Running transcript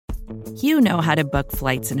You know how to book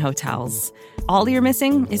flights and hotels. All you're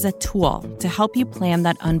missing is a tool to help you plan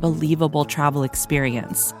that unbelievable travel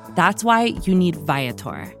experience. That's why you need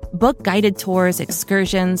Viator. Book guided tours,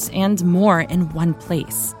 excursions, and more in one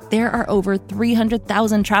place. There are over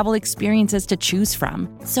 300,000 travel experiences to choose from,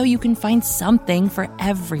 so you can find something for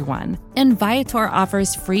everyone. And Viator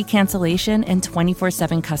offers free cancellation and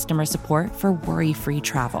 24/7 customer support for worry-free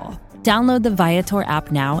travel. Download the Viator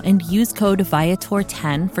app now and use code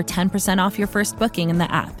Viator10 for 10% off your first booking in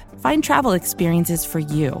the app. Find travel experiences for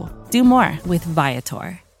you. Do more with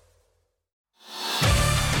Viator.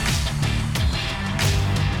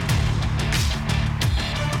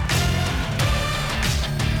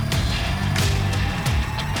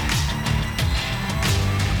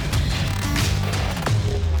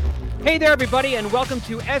 Hey there, everybody, and welcome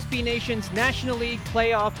to SB Nation's National League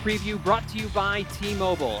Playoff Preview, brought to you by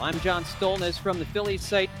T-Mobile. I'm John Stolnis from the Phillies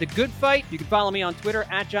site The Good Fight. You can follow me on Twitter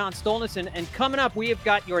at John Stolnis. And coming up, we have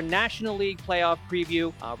got your National League Playoff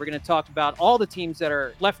Preview. We're going to talk about all the teams that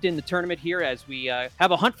are left in the tournament here as we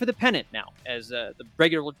have a hunt for the pennant now, as the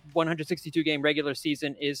regular 162-game regular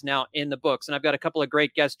season is now in the books. And I've got a couple of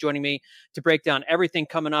great guests joining me to break down everything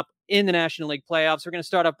coming up in the National League Playoffs. We're going to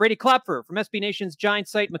start off Brady Klopfer from SB Nation's Giants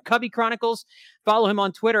site McCovey Chronicles. Follow him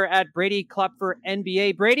on Twitter at Brady Klopfer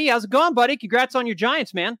NBA. Brady, how's it going, buddy? Congrats on your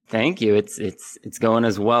Giants, man. Thank you. It's going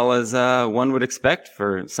as well as one would expect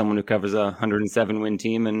for someone who covers a 107 win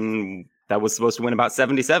team, and that was supposed to win about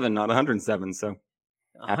 77, not 107. So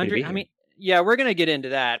 100. I mean, yeah, we're going to get into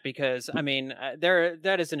that because, I mean,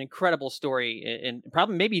 that is an incredible story, and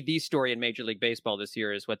probably maybe the story in Major League Baseball this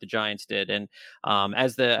year is what the Giants did. And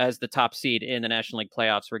as the top seed in the National League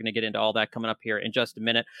Playoffs, we're going to get into all that coming up here in just a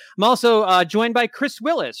minute. I'm also joined by Kris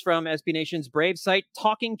Willis from SB Nation's Brave site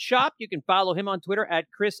Talking Chop. You can follow him on Twitter at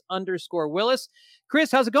Kris_Willis.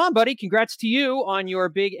 Kris, how's it going, buddy? Congrats to you on your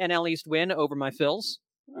big NL East win over my Phils.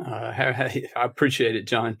 I appreciate it,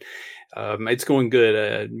 John. It's going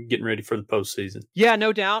good. Getting ready for the postseason. Yeah,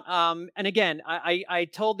 no doubt. And again, I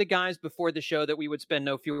told the guys before the show that we would spend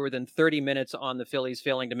no fewer than 30 minutes on the Phillies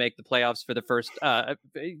failing to make the playoffs for the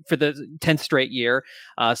for the 10th straight year,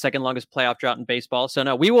 second longest playoff drought in baseball. So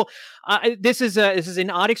no, we will. This is an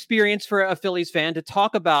odd experience for a Phillies fan to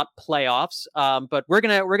talk about playoffs. But we're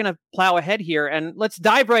gonna plow ahead here and let's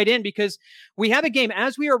dive right in because we have a game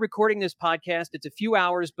as we are recording this podcast. It's a few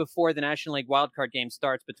hours before the National League wildcard game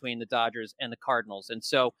starts between the Dodgers and the Cardinals. And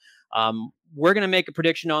so we're going to make a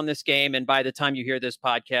prediction on this game. And by the time you hear this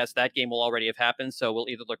podcast, that game will already have happened. So we'll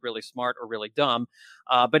either look really smart or really dumb.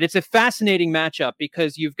 But it's a fascinating matchup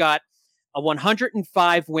because you've got a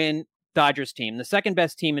 105-win Dodgers team, the second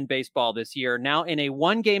best team in baseball this year, now in a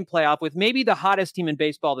one-game playoff with maybe the hottest team in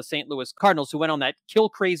baseball, the St. Louis Cardinals, who went on that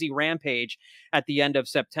kill-crazy rampage at the end of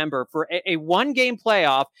September. For a one-game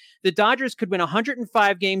playoff, the Dodgers could win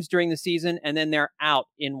 105 games during the season, and then they're out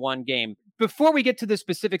in one game. Before we get to the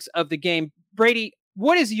specifics of the game, Brady,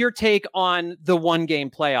 what is your take on the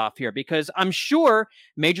one-game playoff here? Because I'm sure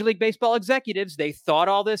Major League Baseball executives, they thought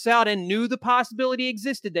all this out and knew the possibility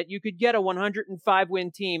existed that you could get a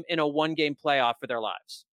 105-win team in a one-game playoff for their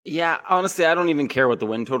lives. Yeah, honestly, I don't even care what the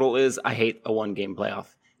win total is. I hate a one-game playoff.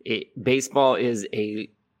 Baseball is a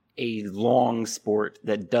long sport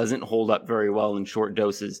that doesn't hold up very well in short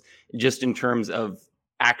doses, just in terms of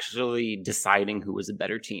actually deciding who was a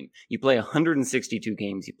better team. You play 162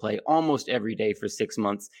 games, you play almost every day for 6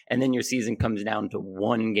 months, and then your season comes down to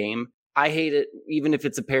one game. I hate it, even if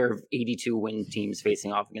it's a pair of 82-win teams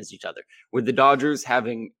facing off against each other. With the Dodgers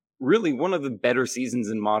having really one of the better seasons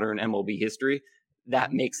in modern MLB history,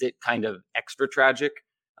 that makes it kind of extra tragic.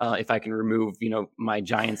 If I can remove, my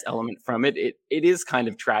Giants element from it, it is kind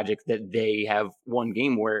of tragic that they have one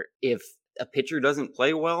game where if a pitcher doesn't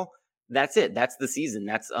play well, that's it. That's the season.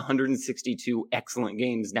 That's 162 excellent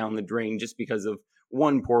games down the drain just because of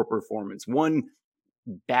one poor performance, one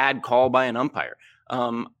bad call by an umpire.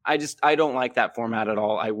 I don't like that format at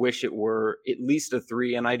all. I wish it were at least a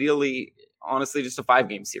 3 and ideally, honestly, just a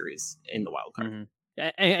 5-game series in the wild card. Mm-hmm.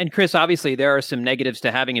 And Kris, obviously, there are some negatives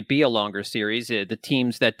to having it be a longer series. The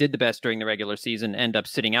teams that did the best during the regular season end up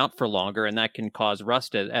sitting out for longer, and that can cause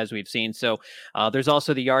rust, as we've seen. So there's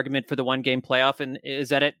also the argument for the one-game playoff, and is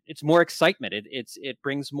that it's more excitement. It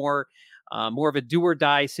brings more of a do or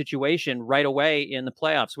die situation right away in the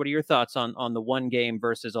playoffs. What are your thoughts on the one game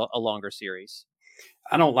versus a longer series?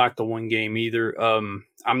 I don't like the one game either. I'm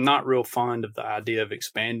not real fond of the idea of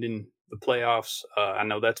expanding the playoffs. I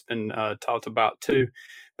know that's been talked about too,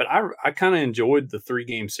 but I kind of enjoyed the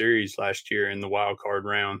 3-game series last year in the wild card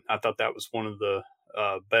round. I thought that was one of the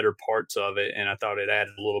better parts of it, and I thought it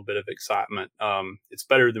added a little bit of excitement. It's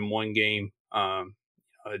better than one game.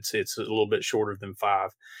 It's a little bit shorter than 5,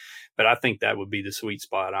 but I think that would be the sweet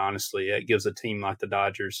spot. Honestly, it gives a team like the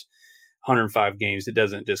Dodgers 105 games. It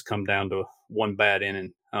doesn't just come down to one bad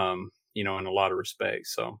inning, in a lot of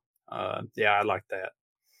respects. So, I like that.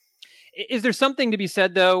 Is there something to be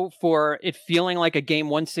said, though, for it feeling like a game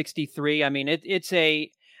 163? I mean,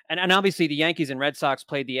 and obviously the Yankees and Red Sox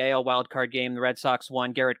played the AL wildcard game. The Red Sox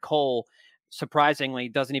won. Garrett Cole, surprisingly,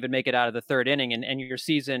 doesn't even make it out of the third inning, and your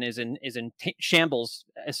season is in shambles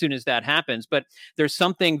as soon as that happens. But there's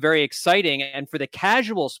something very exciting, and for the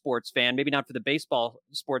casual sports fan, maybe not for the baseball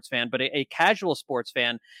sports fan, but a casual sports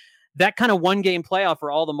fan, that kind of one game playoff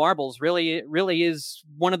for all the marbles really is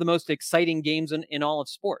one of the most exciting games in all of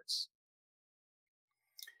sports.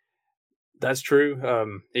 That's true.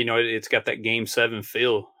 It's got that Game 7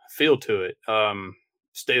 feel to it.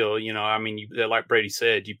 Still, I mean, like Brady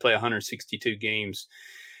said, you play 162 games.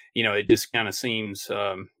 It just kind of seems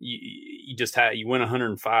you win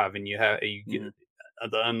 105, and you get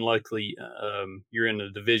the unlikely. You're in a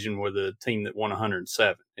division where the team that won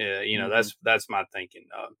 107. That's my thinking.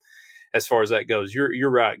 As far as that goes, you're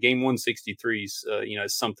right. Game 163 is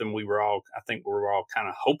is something we were all kind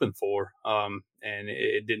of hoping for, and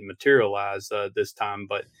it didn't materialize this time.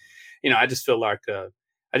 But I just feel like a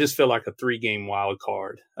 3-game wild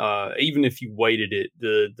card. Even if you weighted it,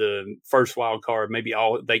 the first wild card, maybe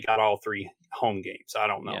they got all 3 home games. I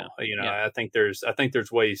don't know. I think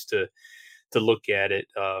there's ways to look at it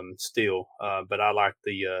still, but I like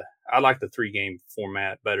the 3-game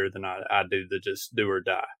format better than I do the just do or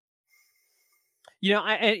die.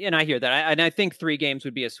 I hear that. I think 3 games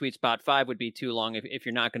would be a sweet spot. 5 would be too long if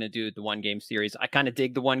you're not going to do the 1-game series. I kind of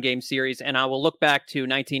dig the 1-game series, and I will look back to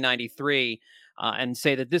 1993 and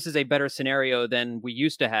say that this is a better scenario than we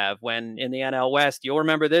used to have when in the NL West. You'll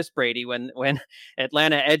remember this, Brady, when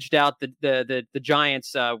Atlanta edged out the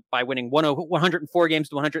Giants by winning 104 games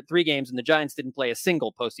to 103 games, and the Giants didn't play a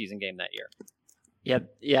single postseason game that year.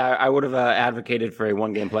 Yeah, I would have advocated for a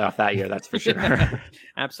 1-game playoff that year. That's for sure.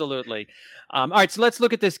 Absolutely. All right, so let's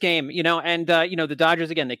look at this game. The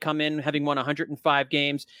Dodgers, again, they come in having won 105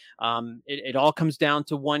 games. It all comes down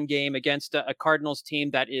to one game against a Cardinals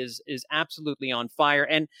team that is absolutely on fire.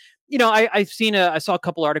 And I saw a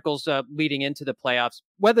couple articles leading into the playoffs,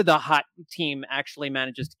 whether the hot team actually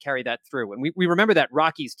manages to carry that through. And we remember that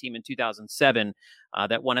Rockies team in 2007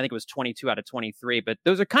 that won, I think it was 22 out of 23. But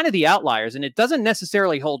those are kind of the outliers. And it doesn't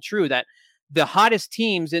necessarily hold true that the hottest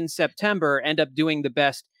teams in September end up doing the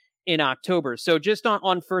best in October. So just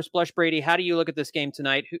on first blush, Brady, how do you look at this game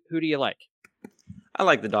tonight? Who do you like? I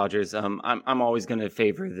like the Dodgers. I'm always going to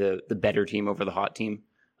favor the better team over the hot team,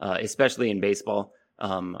 especially in baseball.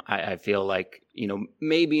 I feel like,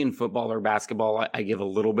 maybe in football or basketball, I give a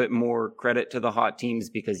little bit more credit to the hot teams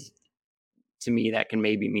because to me, that can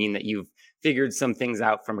maybe mean that you've figured some things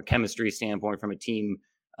out from a chemistry standpoint, from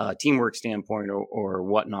a teamwork standpoint or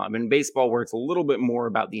whatnot. I mean, baseball, where it's a little bit more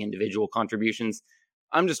about the individual contributions,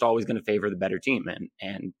 I'm just always going to favor the better team.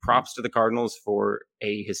 And props to the Cardinals for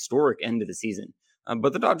a historic end of the season.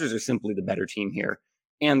 But the Dodgers are simply the better team here,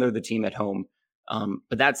 and they're the team at home.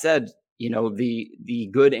 But that said, the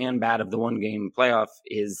good and bad of the 1-game playoff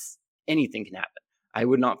is anything can happen. I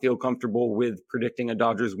would not feel comfortable with predicting a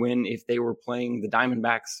Dodgers win if they were playing the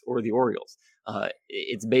Diamondbacks or the Orioles.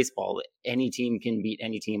 It's baseball. Any team can beat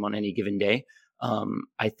any team on any given day.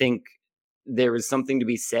 I think there is something to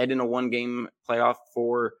be said in a 1-game playoff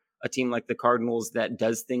for a team like the Cardinals that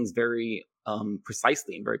does things very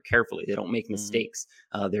precisely and very carefully. They don't make mistakes.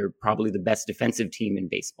 They're probably the best defensive team in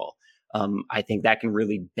baseball. I think that can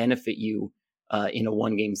really benefit you in a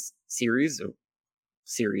 1-game series, or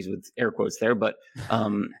series with air quotes there, but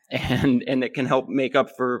and it can help make up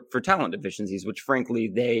for talent deficiencies, which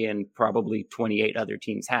frankly they and probably 28 other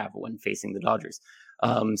teams have when facing the Dodgers.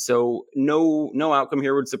 So no outcome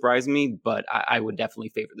here would surprise me, but I would definitely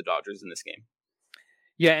favor the Dodgers in this game.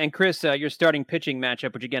 Yeah, and Kris, your starting pitching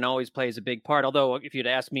matchup, which again always plays a big part. Although if you'd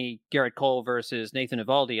asked me Garrett Cole versus Nathan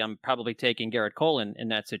Eovaldi, I'm probably taking Garrett Cole in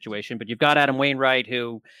that situation. But you've got Adam Wainwright,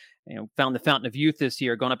 who found the fountain of youth this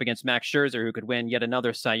year, going up against Max Scherzer, who could win yet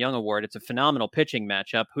another Cy Young Award. It's a phenomenal pitching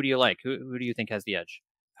matchup. Who do you like? Who do you think has the edge?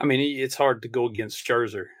 I mean, it's hard to go against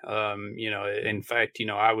Scherzer. In fact,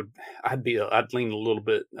 I'd lean a little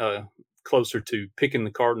bit closer to picking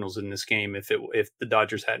the Cardinals in this game if the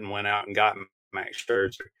Dodgers hadn't went out and gotten Max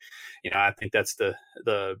Scherzer. I think that's the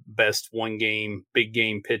best 1-game big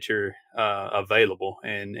game pitcher available,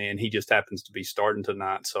 and he just happens to be starting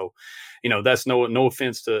tonight. So, that's no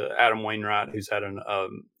offense to Adam Wainwright, who's had an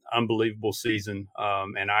unbelievable season,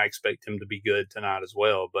 and I expect him to be good tonight as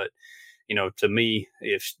well. But to me,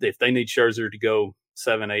 if they need Scherzer to go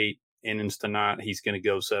 7-8, innings tonight. He's going to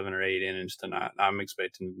go 7 or 8 innings tonight. I'm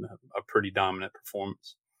expecting a pretty dominant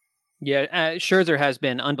performance. Yeah, Scherzer has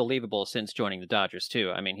been unbelievable since joining the Dodgers,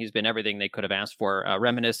 too. I mean, he's been everything they could have asked for,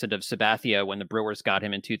 reminiscent of Sabathia when the Brewers got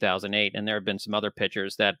him in 2008. And there have been some other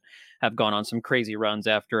pitchers that have gone on some crazy runs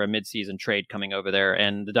after a midseason trade coming over there.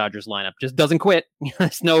 And the Dodgers lineup just doesn't quit.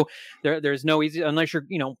 There's no easy, unless you're,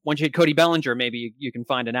 once you hit Cody Bellinger, maybe you can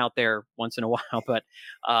find an out there once in a while. But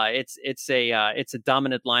it's a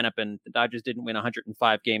dominant lineup, and the Dodgers didn't win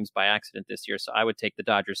 105 games by accident this year. So I would take the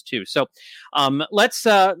Dodgers, too. So let's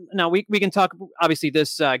now. We can talk. Obviously,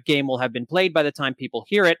 this game will have been played by the time people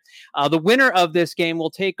hear it. The winner of this game will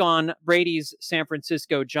take on Brady's San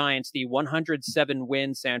Francisco Giants, the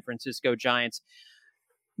 107-win San Francisco Giants,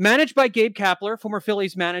 managed by Gabe Kapler, former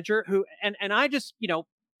Phillies manager. Who and I just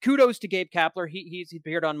kudos to Gabe Kapler. He's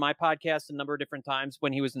appeared on my podcast a number of different times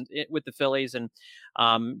when he was with the Phillies, and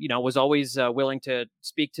was always willing to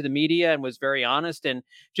speak to the media and was very honest. And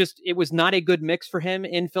just it was not a good mix for him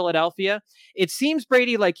in Philadelphia. It seems,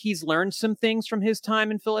 Brady, like he's learned some things from his time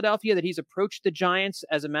in Philadelphia, that he's approached the Giants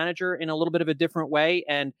as a manager in a little bit of a different way,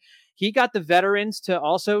 and he got the veterans to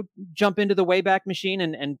also jump into the Wayback Machine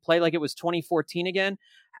and play like it was 2014 again.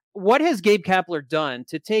 What has Gabe Kapler done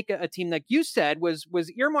to take a team like you said was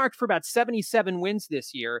earmarked for about 77 wins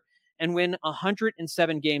this year and win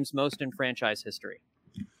 107 games, most in franchise history?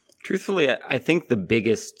 Truthfully, I think the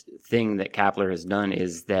biggest thing that Kapler has done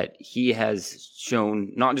is that he has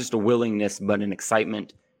shown not just a willingness, but an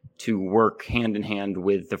excitement to work hand in hand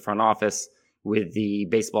with the front office, with the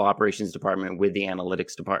baseball operations department, with the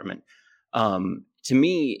analytics department. To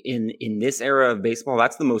me, in this era of baseball,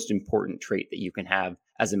 that's the most important trait that you can have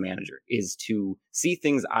as a manager, is to see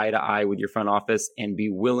things eye to eye with your front office and be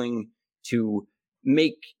willing to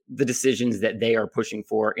make the decisions that they are pushing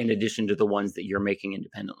for in addition to the ones that you're making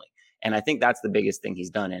independently. And I think that's the biggest thing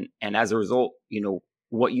he's done. And as a result,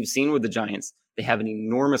 what you've seen with the Giants, they have an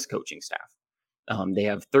enormous coaching staff. They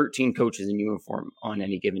have 13 coaches in uniform on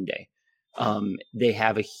any given day. They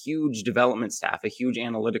have a huge development staff, a huge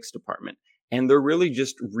analytics department. And they're really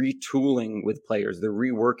just retooling with players. They're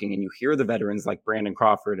reworking. And you hear the veterans like Brandon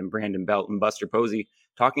Crawford and Brandon Belt and Buster Posey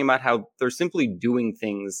talking about how they're simply doing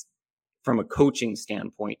things from a coaching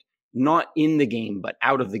standpoint, not in the game, but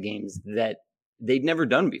out of the games that they'd never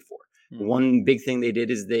done before. Mm-hmm. One big thing they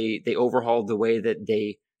did is they overhauled the way that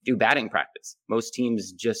they do batting practice. Most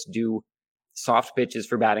teams just do soft pitches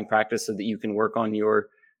for batting practice so that you can work on your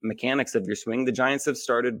mechanics of your swing. The Giants have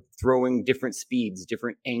started throwing different speeds,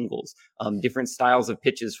 different angles, different styles of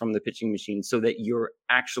pitches from the pitching machine so that you're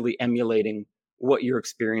actually emulating what you're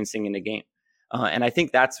experiencing in a game. And I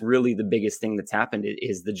think that's really the biggest thing that's happened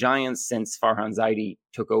is the Giants, since Farhan Zaidi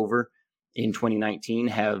took over in 2019,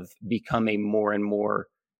 have become a more and more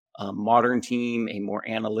modern team, a more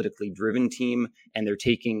analytically driven team, and they're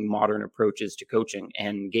taking modern approaches to coaching.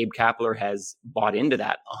 And Gabe Kapler has bought into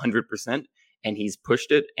that 100%. And he's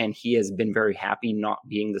pushed it, and he has been very happy not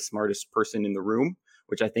being the smartest person in the room,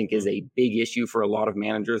 which I think is a big issue for a lot of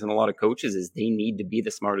managers and a lot of coaches, is they need to be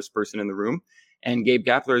the smartest person in the room. And Gabe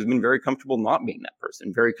Kapler has been very comfortable not being that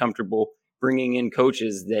person, very comfortable bringing in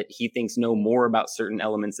coaches that he thinks know more about certain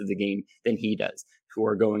elements of the game than he does, who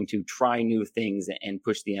are going to try new things and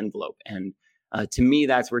push the envelope. And to me,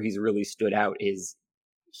 that's where he's really stood out, is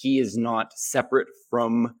he is not separate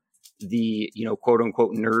from the quote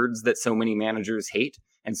unquote nerds that so many managers hate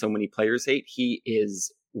and so many players hate. He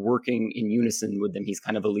is working in unison with them. He's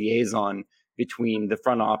kind of a liaison between the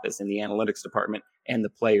front office and the analytics department and the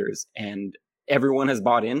players, and everyone has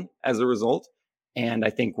bought in as a result. And I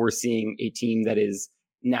think we're seeing a team that is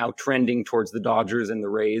now trending towards the Dodgers and the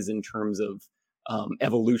Rays in terms of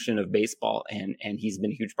evolution of baseball, and he's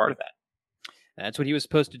been a huge part of that. That's what he was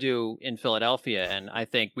supposed to do in Philadelphia. And I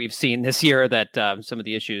think we've seen this year that some of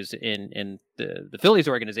the issues in the Phillies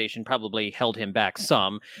organization probably held him back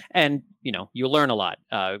some. And, you learn a lot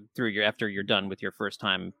after you're done with your first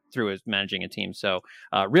time through as managing a team. So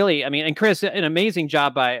really, I mean, and Kris, an amazing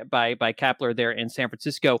job by Kapler there in San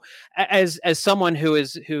Francisco. As someone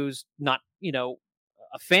who's not,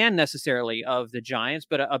 a fan necessarily of the Giants,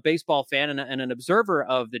 but a baseball fan and an observer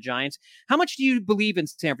of the Giants. How much do you believe in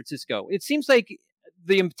San Francisco? It seems like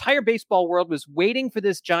the entire baseball world was waiting for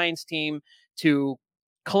this Giants team to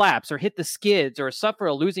collapse or hit the skids or suffer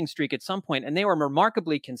a losing streak at some point, and they were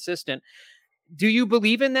remarkably consistent. Do you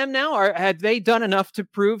believe in them now, or have they done enough to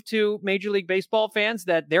prove to Major League Baseball fans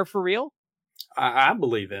that they're for real? I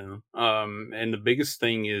believe in them. And the biggest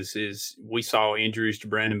thing is we saw injuries to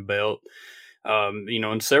Brandon Belt,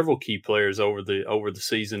 and several key players over the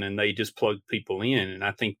season, and they just plugged people in. And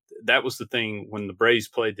I think that was the thing when the Braves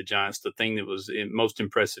played the Giants. The thing that was most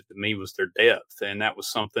impressive to me was their depth, and that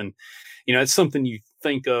was something, it's something you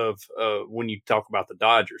think of when you talk about the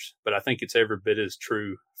Dodgers, but I think it's every bit as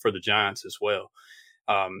true for the Giants as well.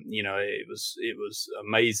 It was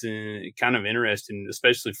amazing, kind of interesting,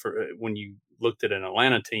 especially for when you looked at an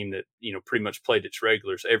Atlanta team that, pretty much played its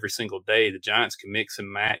regulars every single day. The Giants can mix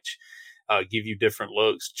and match, give you different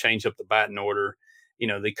looks, change up the batting order.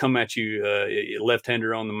 They come at you,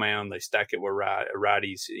 left-hander on the mound, they stack it with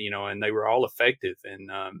righties, and they were all effective.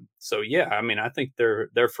 And I think they're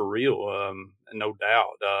for real, no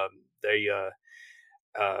doubt.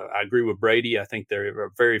 I agree with Brady. I think they're a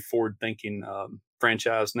very forward-thinking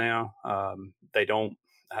franchise now. They don't,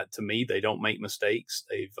 to me, they don't make mistakes.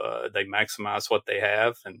 They maximize what they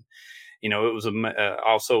have, and it was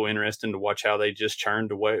also interesting to watch how they just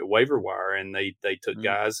churned away waiver wire, and they took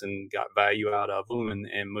guys and got value out of them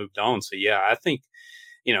and moved on. So yeah, I think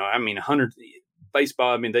 100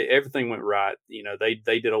 baseball. Everything went right.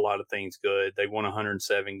 They did a lot of things good. They won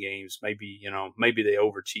 107 games. Maybe they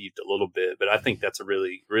overachieved a little bit, but I think that's a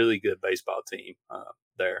really, really good baseball team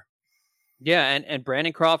there. Yeah, and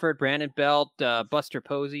Brandon Crawford, Brandon Belt, Buster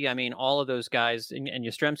Posey. All of those guys, and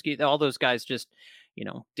Yastrzemski, all those guys just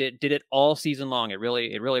did it all season long. It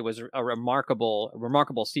really was a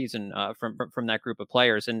remarkable season from that group of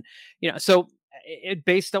players. And so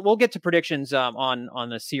we'll get to predictions on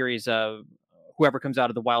the series of whoever comes out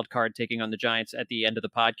of the wild card taking on the Giants at the end of the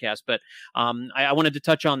podcast. But I wanted to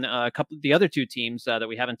touch on a couple of the other two teams that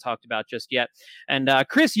we haven't talked about just yet. And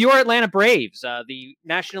Kris, your Atlanta Braves, the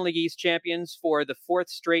National League East champions for the fourth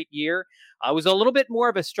straight year. It was a little bit more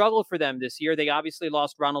of a struggle for them this year. They obviously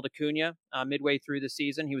lost Ronald Acuna midway through the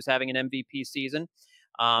season. He was having an MVP season.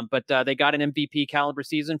 But they got an MVP caliber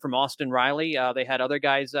season from Austin Riley. They had other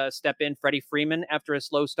guys step in. Freddie Freeman, after a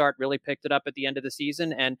slow start, really picked it up at the end of the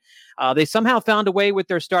season. And they somehow found a way with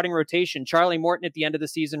their starting rotation. Charlie Morton at the end of the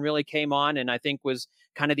season really came on, and I think was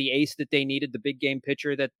kind of the ace that they needed, the big game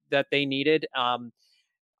pitcher that they needed.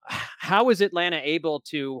 How is Atlanta able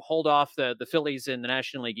to hold off the Phillies in the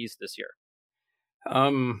National League East this year?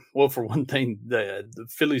 Well, for one thing, the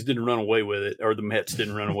Phillies didn't run away with it, or the Mets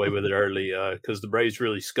didn't run away with it early, because the Braves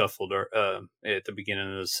really scuffled at the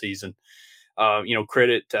beginning of the season.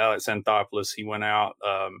 Credit to Alex Anthopoulos. He went out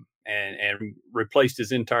and replaced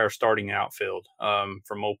his entire starting outfield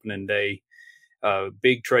from opening day.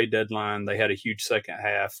 Big trade deadline. They had a huge second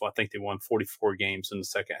half. I think they won 44 games in the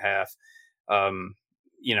second half.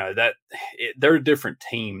 They're a different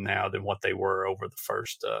team now than what they were over the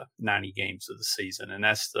first 90 games of the season. And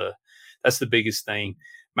that's the biggest thing.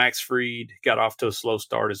 Max Fried got off to a slow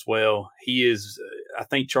start as well. He is, I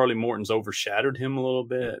think Charlie Morton's overshadowed him a little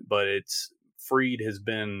bit, but Fried has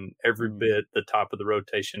been every bit the top of the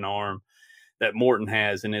rotation arm that Morton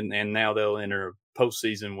has. And now they'll enter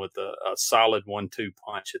postseason with a solid 1-2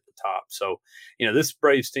 punch at the top. So, this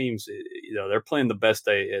Braves team's, they're playing the best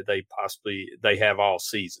they have all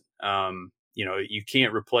season. You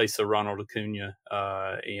can't replace a Ronald Acuna,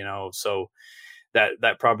 so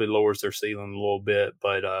that probably lowers their ceiling a little bit,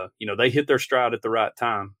 but they hit their stride at the right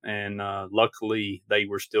time. And luckily they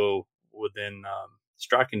were still within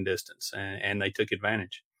striking distance and they took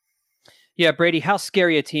advantage. Yeah. Brady, how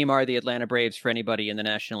scary a team are the Atlanta Braves for anybody in the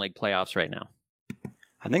National League playoffs right now?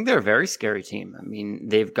 I think they're a very scary team.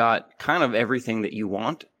 They've got kind of everything that you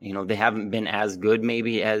want. They haven't been as good,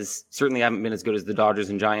 certainly haven't been as good as the Dodgers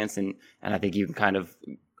and Giants. And I think you can kind of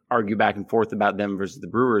argue back and forth about them versus the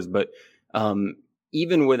Brewers. But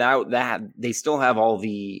even without that, they still have all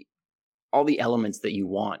the elements that you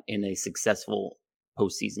want in a successful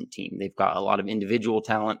postseason team. They've got a lot of individual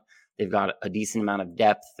talent. They've got a decent amount of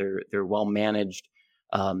depth. They're well managed.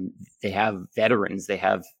 They have veterans. They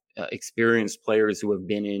have experienced players who have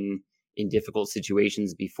been in difficult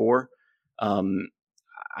situations before.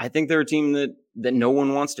 I think they're a team that no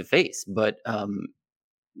one wants to face, but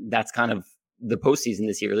that's kind of the postseason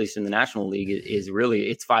this year, at least in the National League, is really,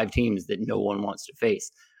 it's 5 teams that no one wants to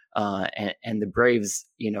face. And the Braves,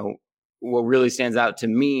 what really stands out to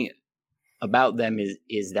me about them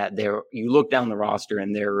is that you look down the roster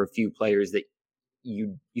and there are a few players that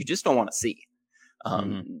you just don't want to see,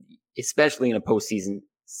 especially in a postseason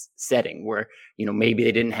setting where, maybe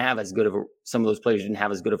they didn't have as good of some of those players didn't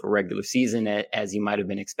have as good of a regular season as you might have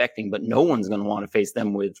been expecting, but no one's going to want to face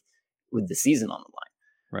them with the season on the line.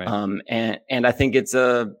 Right. And I think it's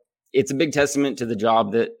a big testament to the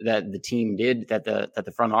job that the team did, that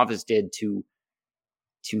the front office did to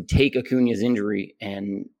take Acuna's injury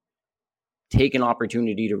and take an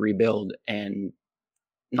opportunity to rebuild and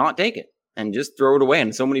not take it. and just throw it away.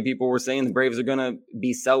 And so many people were saying the Braves are going to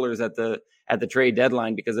be sellers at the trade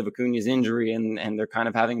deadline because of Acuna's injury, and they're kind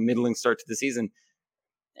of having a middling start to the season.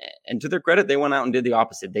 And to their credit, they went out and did the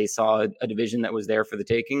opposite. They saw a division that was there for the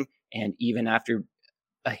taking, and even after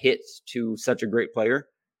a hit to such a great player,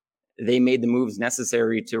 they made the moves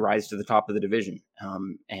necessary to rise to the top of the division.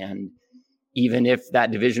 And even if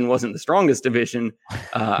that division wasn't the strongest division,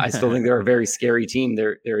 I still think they're a very scary team.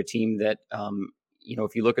 They're a team that,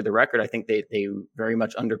 if you look at the record, I think they very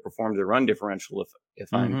much underperformed the run differential,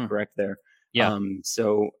 if I'm correct there. Yeah.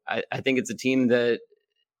 So I think it's a team that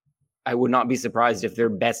I would not be surprised if their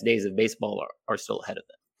best days of baseball are still ahead of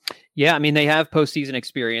them. Yeah, I mean, they have postseason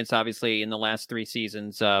experience, obviously, in the last 3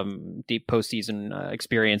 seasons, deep postseason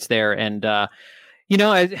experience there. And,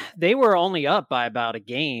 they were only up by about a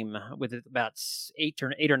game with about 8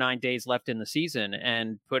 or 9 days left in the season,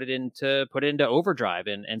 and put it into overdrive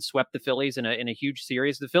and swept the Phillies in a huge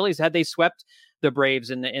series. The Phillies, had they swept the Braves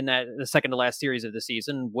in the second to last series of the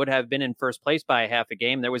season, would have been in first place by a half a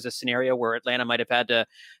game. There was a scenario where Atlanta might have had to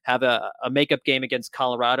have a makeup game against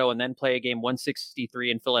Colorado and then play a game 163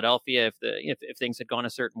 in Philadelphia if things had gone a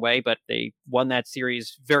certain way, but they won that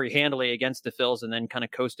series very handily against the Phils and then kind of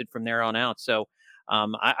coasted from there on out. So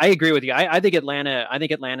I agree with you. I think Atlanta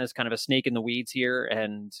is kind of a snake in the weeds here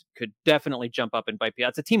and could definitely jump up and bite people.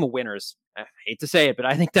 It's a team of winners. I hate to say it, but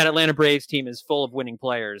I think that Atlanta Braves team is full of winning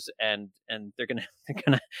players, and they're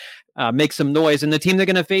gonna make some noise. And the team they're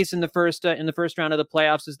gonna face in the first round of the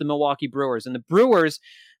playoffs is the Milwaukee Brewers. And the Brewers,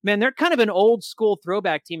 man, they're kind of an old school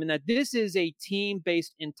throwback team in that this is a team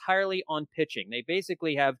based entirely on pitching. They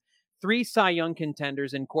basically have 3 Cy Young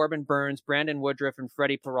contenders in Corbin Burns, Brandon Woodruff, and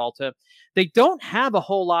Freddie Peralta. They don't have a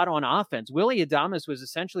whole lot on offense. Willie Adames was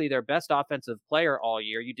essentially their best offensive player all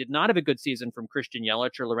year. You did not have a good season from Christian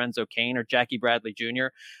Yelich or Lorenzo Cain or Jackie Bradley Jr.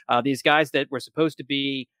 These guys that were supposed to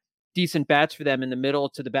be decent bats for them in the middle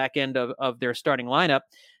to the back end of their starting lineup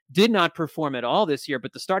did not perform at all this year,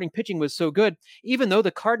 but the starting pitching was so good. Even though the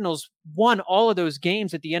Cardinals won all of those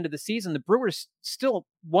games at the end of the season, the Brewers still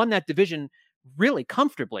won that division really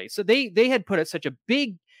comfortably. So they had put such a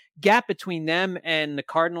big gap between them and the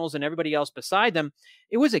Cardinals and everybody else beside them.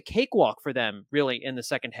 It was a cakewalk for them, really, in the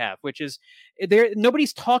second half, which is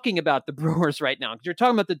nobody's talking about the Brewers right now. You're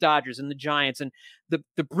talking about the Dodgers and the Giants, and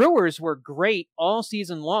the Brewers were great all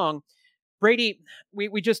season long. Brady,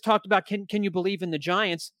 we just talked about, can you believe in the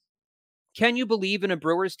Giants? Can you believe in a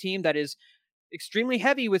Brewers team that is extremely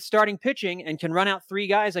heavy with starting pitching and can run out 3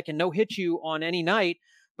 guys that can no-hit you on any night,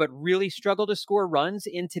 but really struggle to score runs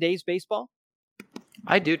in today's baseball?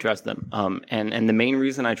 I do trust them. And the main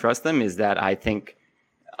reason I trust them is that I think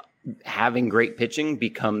having great pitching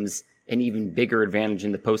becomes an even bigger advantage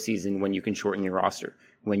in the postseason when you can shorten your roster,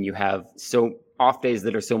 when you have off days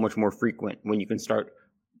that are so much more frequent, when you can start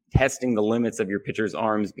testing the limits of your pitcher's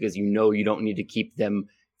arms because you don't need to keep them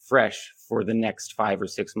fresh for the next 5 or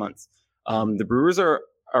 6 months. The Brewers are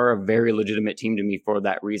a very legitimate team to me for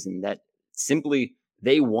that reason, that simply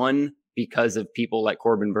they won because of people like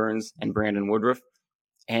Corbin Burns and Brandon Woodruff.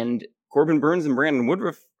 And Corbin Burns and Brandon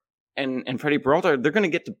Woodruff and Freddie Peralta, they're going to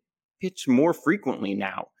get to pitch more frequently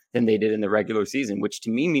now than they did in the regular season, which to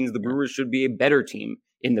me means the Brewers should be a better team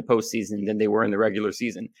in the postseason than they were in the regular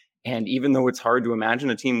season. And even though it's hard to imagine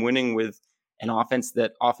a team winning with an offense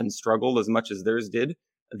that often struggled as much as theirs did,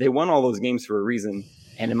 they won all those games for a reason.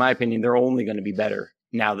 And in my opinion, they're only going to be better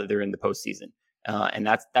now that they're in the postseason. And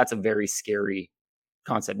that's a very scary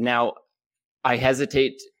concept. Now, I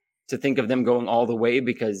hesitate to think of them going all the way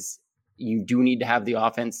because you do need to have the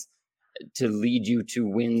offense to lead you to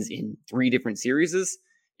wins in 3 different series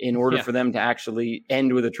in order for them to actually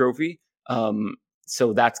end with a trophy.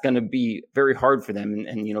 So that's going to be very hard for them.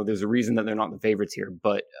 And there's a reason that they're not the favorites here.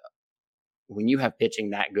 But when you have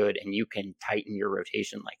pitching that good and you can tighten your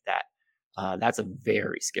rotation like that, that's a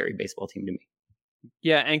very scary baseball team to me.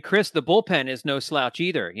 Yeah, and Kris, the bullpen is no slouch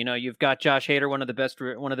either. You've got Josh Hader, one of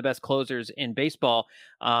the best closers in baseball.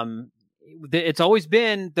 It's always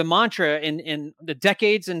been the mantra in the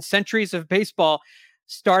decades and centuries of baseball: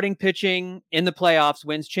 starting pitching in the playoffs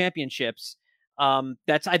wins championships.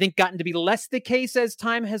 That's, I think, gotten to be less the case as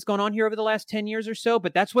time has gone on here over the last 10 years or so.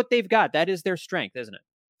 But that's what they've got. That is their strength, isn't it?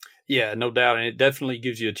 Yeah, no doubt, and it definitely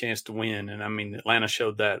gives you a chance to win. And I mean, Atlanta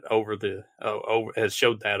showed that over the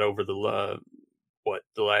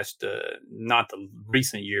the last, not the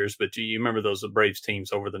recent years, but you remember those Braves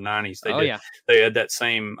teams over the 90s. They had that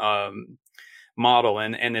same model,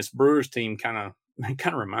 and this Brewers team kind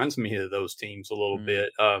of reminds me of those teams a little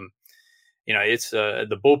bit. It's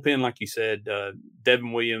the bullpen, like you said,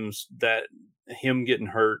 Devin Williams, that him getting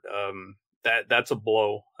hurt, that's a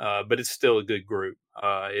blow, but it's still a good group.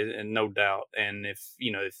 and no doubt. And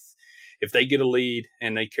if they get a lead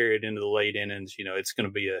and they carry it into the late innings, it's going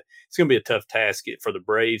to be a tough task for the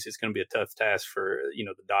Braves. It's going to be a tough task for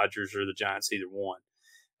the Dodgers or the Giants, either one.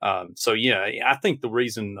 So yeah, I think the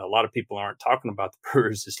reason a lot of people aren't talking about the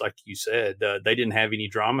Brewers is, like you said, they didn't have any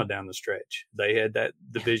drama down the stretch. They had that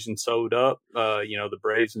division sewed up. The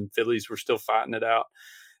Braves and Phillies were still fighting it out.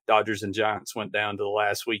 Dodgers and Giants went down to the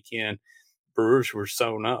last weekend. Brewers were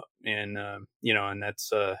sewn up, and and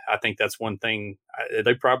that's I think that's one thing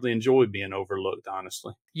they probably enjoy being overlooked,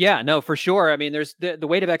 honestly. Yeah, no, for sure. I mean, there's the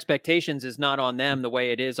weight of expectations is not on them the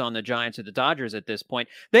way it is on the Giants or the Dodgers at this point.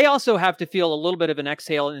 They also have to feel a little bit of an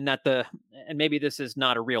exhale in that and maybe this is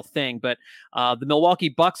not a real thing, but the Milwaukee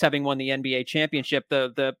Bucks having won the NBA championship,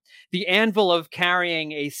 the anvil of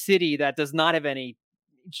carrying a city that does not have any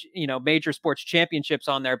major sports championships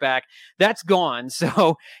on their back, that's gone.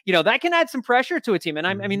 So, that can add some pressure to a team. And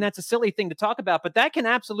I mean, that's a silly thing to talk about, but that can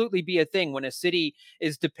absolutely be a thing when a city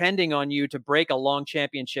is depending on you to break a long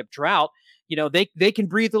championship drought. They can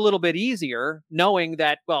breathe a little bit easier knowing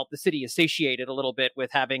that, well, the city is satiated a little bit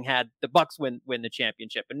with having had the Bucks win the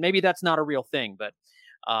championship. And maybe that's not a real thing, but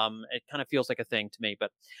it kind of feels like a thing to me.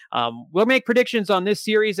 But we'll make predictions on this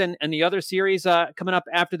series and the other series coming up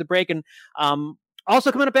after the break. And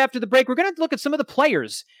also coming up after the break, we're going to look at some of the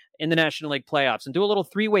players in the National League playoffs and do a little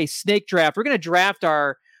three-way snake draft. We're going to draft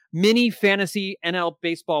our mini fantasy NL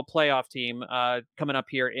baseball playoff team coming up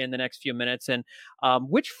here in the next few minutes. And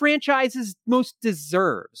which franchises most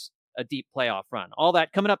deserves a deep playoff run? All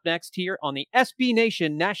that coming up next here on the SB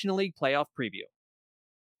Nation National League Playoff Preview.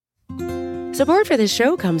 Support for this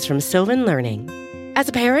show comes from Sylvan Learning. As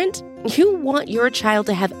a parent, you want your child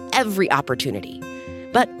to have every opportunity.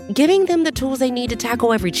 But giving them the tools they need to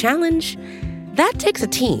tackle every challenge, that takes a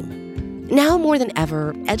team. Now more than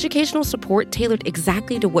ever, educational support tailored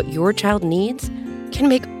exactly to what your child needs can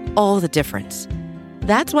make all the difference.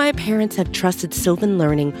 That's why parents have trusted Sylvan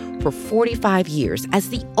Learning for 45 years as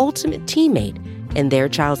the ultimate teammate in their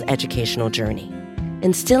child's educational journey,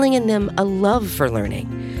 instilling in them a love for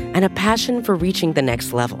learning and a passion for reaching the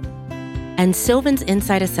next level. And Sylvan's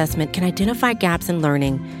Insight Assessment can identify gaps in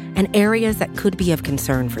learning and areas that could be of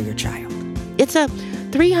concern for your child. It's a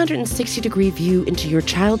 360-degree view into your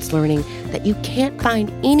child's learning that you can't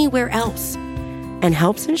find anywhere else, and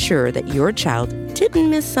helps ensure that your child didn't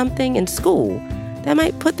miss something in school that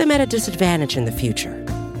might put them at a disadvantage in the future.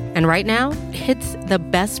 And right now, it's the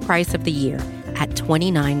best price of the year at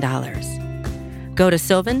 $29. Go to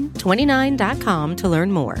sylvan29.com to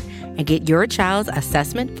learn more and get your child's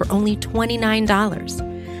assessment for only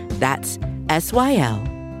 $29. That's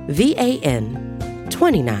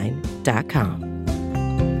SYLVAN29.com.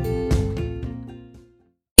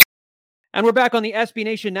 And we're back on the SB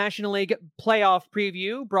Nation National League Playoff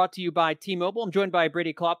Preview, brought to you by T-Mobile. I'm joined by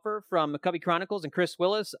Brady Klopfer from Cubby Chronicles and Kris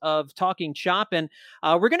Willis of Talking Chop. And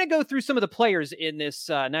we're going to go through some of the players in this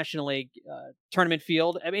National League tournament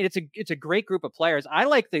field. I mean, it's a great group of players. I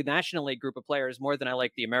like the National League group of players more than I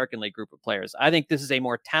like the American League group of players. I think this is a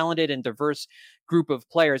more talented and diverse group of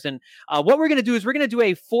players. And what we're going to do is we're going to do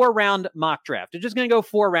a 4-round mock draft. We're just going to go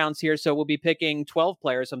 4 rounds here. So we'll be picking 12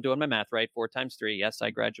 players. I'm doing my math right. 4 times 3. Yes, I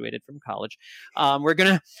graduated from college. We're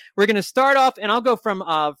gonna start off, and I'll go from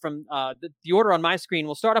the order on my screen.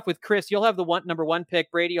 We'll start off with Kris. You'll have the number 1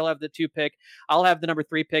 pick. Brady, you'll have the 2 pick. I'll have the number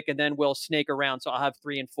 3 pick, and then we'll snake around. So I'll have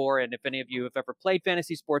 3 and 4. And if any of you have ever played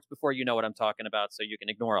fantasy sports before, you know what I'm talking about. So you can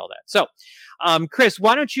ignore all that. So, Kris,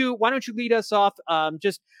 why don't you lead us off?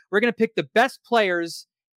 We're gonna pick the best players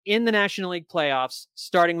in the National League playoffs,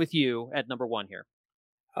 starting with you at number 1 here.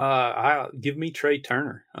 Give me Trey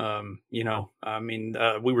Turner. We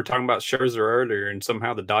were talking about Scherzer earlier, and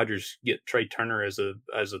somehow the Dodgers get Trey Turner as a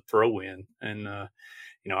throw-in, and I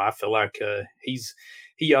feel like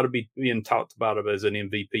he ought to be being talked about as an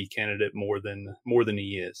MVP candidate more than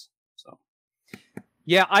he is. So.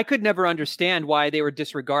 Yeah, I could never understand why they were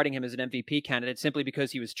disregarding him as an MVP candidate simply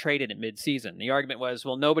because he was traded at midseason. The argument was,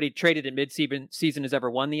 well, nobody traded at midseason has ever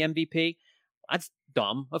won the MVP. That's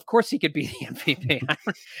dumb. Of course he could be the MVP.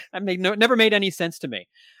 Never made any sense to me.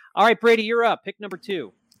 All right, Brady, you're up. Pick number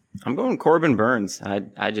 2. I'm going Corbin Burns.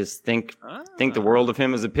 I just think the world of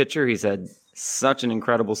him as a pitcher. He's had such an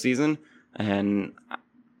incredible season, and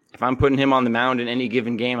if I'm putting him on the mound in any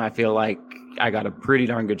given game, I feel like I got a pretty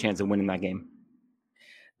darn good chance of winning that game.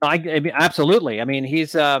 I mean, absolutely. I mean,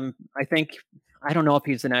 he's. I don't know if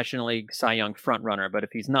he's the National League Cy Young front runner, but if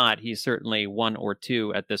he's not, he's certainly 1 or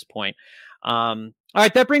 2 at this point. All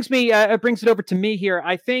right, that brings it over to me here.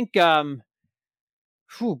 I think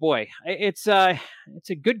Oh boy, it's a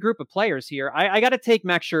good group of players here. I got to take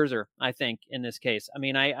Max Scherzer, I think, in this case. I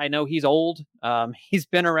mean, I know he's old. He's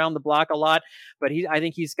been around the block a lot, but I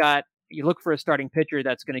think he's got. You look for a starting pitcher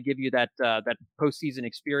that's going to give you that postseason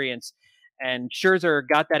experience. And Scherzer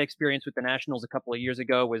got that experience with the Nationals a couple of years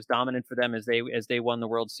ago. Was dominant for them as they won the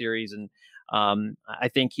World Series, and I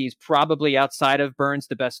think he's probably outside of Burns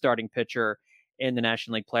the best starting pitcher in the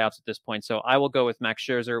National League playoffs at this point. So I will go with Max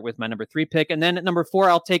Scherzer with my number 3 pick. And then at number 4,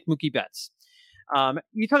 I'll take Mookie Betts.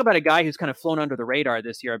 You talk about a guy who's kind of flown under the radar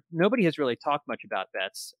this year. Nobody has really talked much about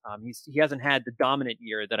Betts. He hasn't had the dominant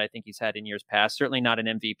year that I think he's had in years past. Certainly not an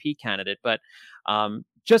MVP candidate, but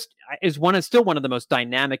just is still one of the most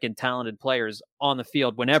dynamic and talented players on the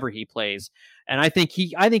field whenever he plays. And I think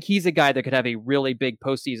he's a guy that could have a really big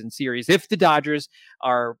postseason series if the Dodgers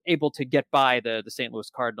are able to get by the St. Louis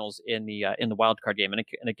Cardinals in the wild card game. And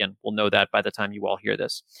again, we'll know that by the time you all hear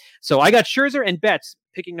this. So I got Scherzer and Betts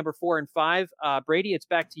picking number 4 and 5. Brady, it's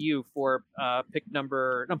back to you for pick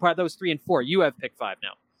number. No, that was 3 and 4. You have pick 5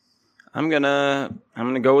 now. I'm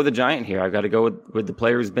gonna go with a Giant here. I've got to go with the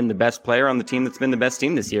player who's been the best player on the team that's been the best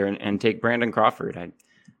team this year, and take Brandon Crawford.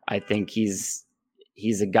 I think he's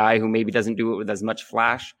a guy who maybe doesn't do it with as much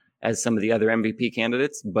flash as some of the other MVP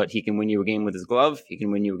candidates, but he can win you a game with his glove. He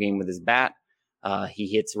can win you a game with his bat. He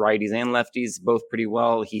hits righties and lefties both pretty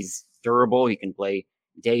well. He's durable. He can play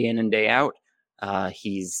day in and day out.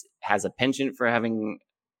 Has a penchant for having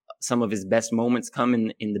some of his best moments come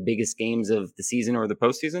in the biggest games of the season or the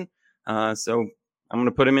postseason. So I'm going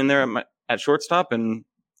to put him in there at shortstop, and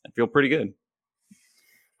I feel pretty good.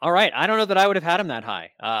 All right. I don't know that I would have had him that high,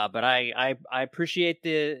 but I appreciate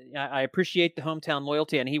the hometown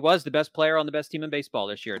loyalty, and he was the best player on the best team in baseball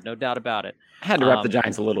this year, no doubt about it. I had to rep the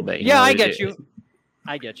Giants a little bit. I get you.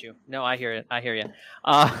 I get you. No, I hear it. I hear you.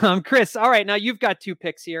 Kris, all right. Now you've got 2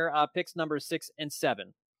 picks here. Picks number 6 and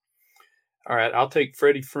 7. All right. I'll take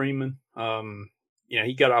Freddie Freeman.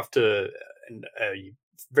 He got off to a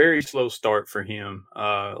very slow start for him.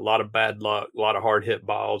 A lot of bad luck, a lot of hard hit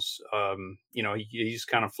balls. He's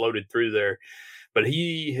kind of floated through there, but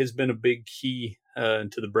he has been a big key to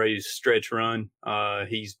the Braves stretch run.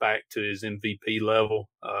 He's back to his MVP level.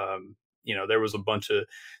 There was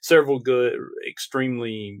several good,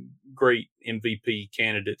 extremely great MVP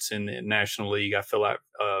candidates in the National League. I feel like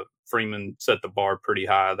Freeman set the bar pretty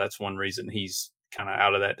high. That's one reason he's kind of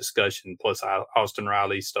out of that discussion. Plus, Austin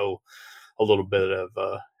Riley stole a little bit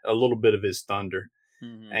of his thunder.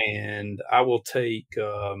 Mm-hmm. And I will take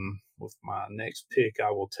with my next pick.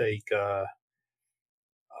 I will take.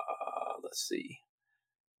 Let's see.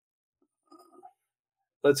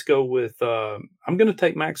 Let's go with. I'm going to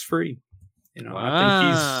take Max Fried.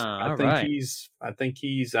 I think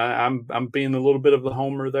I'm being a little bit of the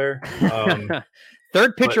homer there.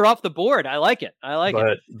 Third pitcher off the board. I like it.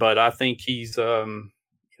 But I think he's,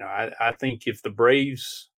 I think if the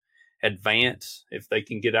Braves advance, if they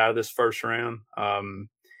can get out of this first round,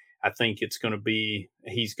 I think it's going to be,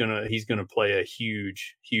 he's going to play a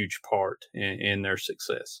huge, huge part in their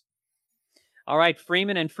success. All right.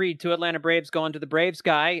 Freeman and Fried, 2 Atlanta Braves going to the Braves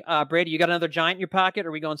guy. Brady, you got another Giant in your pocket, or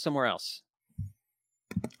are we going somewhere else?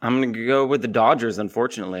 I'm going to go with the Dodgers,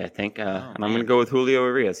 unfortunately, I think. And I'm going to go with Julio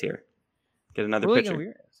Urias here. Get another pitcher.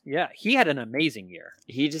 Urias. Yeah, he had an amazing year.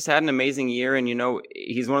 He just had an amazing year. And,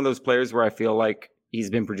 he's one of those players where I feel like he's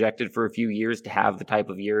been projected for a few years to have the type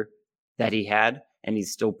of year that he had. And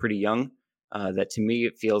he's still pretty young. That to me,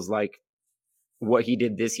 it feels like what he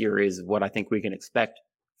did this year is what I think we can expect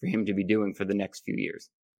for him to be doing for the next few years.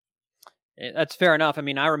 That's fair enough. I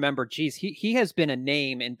mean, I remember, he has been a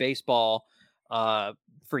name in baseball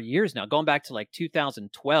for years now, going back to like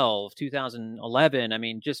 2012, 2011. I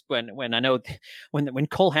mean, just when I know when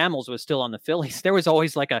Cole Hamels was still on the Phillies, there was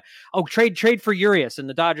always like trade for Urias, and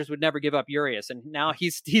the Dodgers would never give up Urias. And now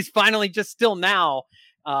he's finally just still now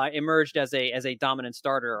emerged as a dominant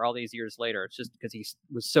starter all these years later. It's just because he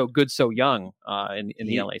was so good, so young in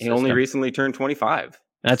the LA system. He only recently turned 25.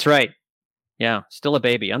 That's right. Yeah, still a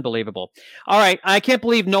baby. Unbelievable. All right. I can't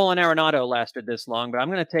believe Nolan Arenado lasted this long, but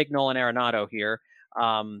I'm going to take Nolan Arenado here.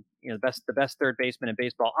 The best third baseman in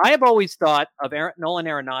baseball. I have always thought of Nolan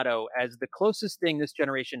Arenado as the closest thing this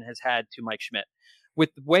generation has had to Mike Schmidt.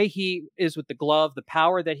 With the way he is with the glove, the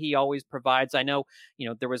power that he always provides. I know,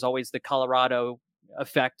 there was always the Colorado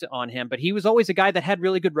effect on him, but he was always a guy that had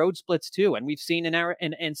really good road splits too. And we've seen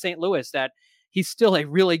in St. Louis that he's still a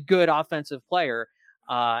really good offensive player.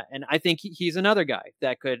 And I think he's another guy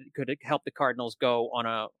that could help the Cardinals go on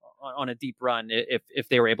a deep run if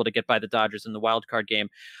they were able to get by the Dodgers in the wild card game.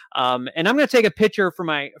 And I'm going to take a pitcher for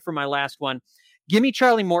my last one. Give me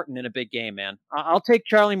Charlie Morton in a big game, man. I'll take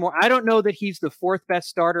Charlie Morton. I don't know that he's the fourth best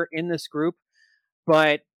starter in this group,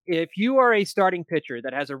 but if you are a starting pitcher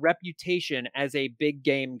that has a reputation as a big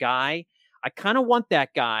game guy, I kind of want that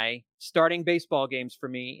guy starting baseball games for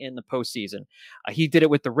me in the postseason. He did it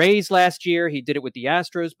with the Rays last year. He did it with the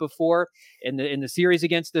Astros before in the series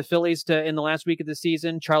against the Phillies in the last week of the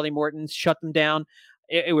season. Charlie Morton shut them down.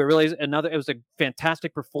 It was a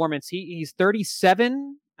fantastic performance. He's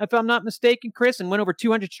 37, if I'm not mistaken, Kris, and went over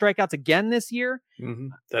 200 strikeouts again this year. Mm-hmm.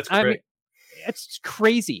 That's correct. I mean, it's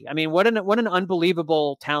crazy. I mean, what an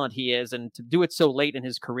unbelievable talent he is, and to do it so late in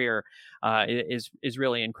his career is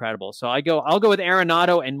really incredible. So I'll go with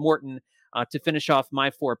Arenado and Morton to finish off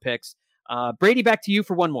my 4 picks. Brady, back to you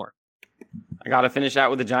for one more. I got to finish out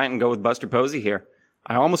with the Giant and go with Buster Posey here.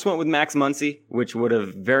 I almost went with Max Muncy, which would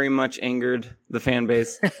have very much angered the fan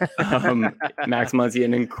base. Max Muncy,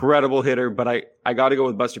 an incredible hitter, but I got to go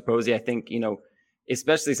with Buster Posey. I think,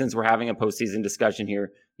 especially since we're having a postseason discussion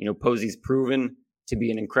here, Posey's proven to be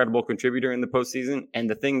an incredible contributor in the postseason. And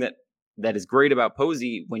the thing that is great about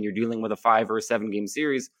Posey when you're dealing with a 5 or a 7 game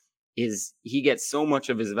series is he gets so much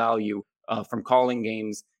of his value from calling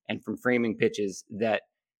games and from framing pitches that,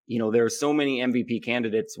 there are so many MVP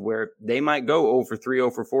candidates where they might go 0 for 3,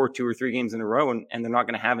 0 for 4, 2 or 3 games in a row, and they're not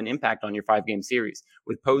going to have an impact on your 5 game series.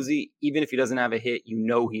 With Posey, even if he doesn't have a hit,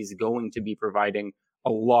 he's going to be providing a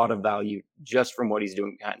lot of value just from what he's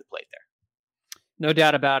doing behind the plate there. No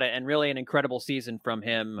doubt about it. And really an incredible season from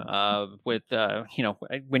him with,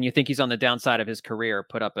 when you think he's on the downside of his career,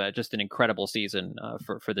 put up just an incredible season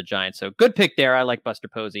for the Giants. So good pick there. I like Buster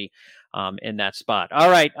Posey in that spot.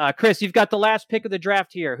 All right, Kris, you've got the last pick of the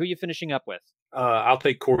draft here. Who are you finishing up with? I'll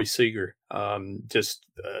take Corey Seager. Just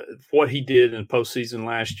what he did in the postseason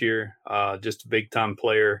last year, just a big time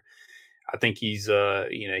player. I think he's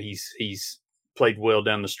played well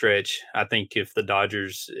down the stretch. I think if the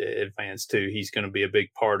Dodgers advance too, he's going to be a big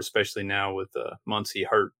part, especially now with Muncy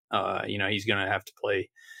hurt. He's going to have to play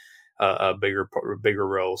a bigger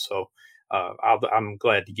role. So I'm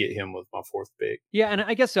glad to get him with my 4th pick. Yeah, and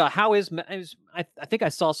I guess I think I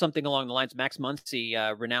saw something along the lines. Max Muncy,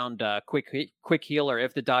 renowned quick healer.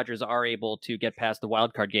 If the Dodgers are able to get past the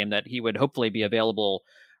wild card game, that he would hopefully be available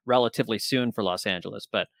relatively soon for Los Angeles,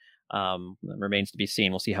 but. Remains to be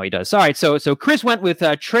seen. We'll see how he does. All right, so Kris went with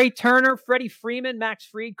Trey Turner, Freddie Freeman, Max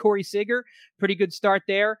Fried, Corey Seager. Pretty good start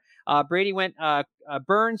there. Brady went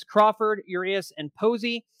Burns, Crawford, Urias, and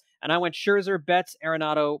Posey, and I went Scherzer, Betts,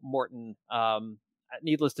 Arenado, Morton.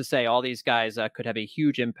 Needless to say, all these guys could have a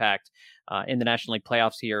huge impact in the National League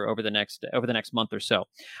playoffs here over the next month or so.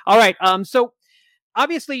 All right, so.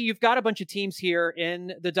 Obviously, you've got a bunch of teams here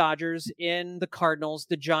in the Dodgers, in the Cardinals,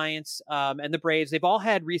 the Giants, and the Braves. They've all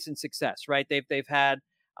had recent success, right? They've had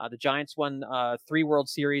the Giants won 3 World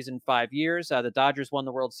Series in 5 years. The Dodgers won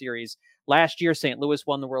the World Series last year. St. Louis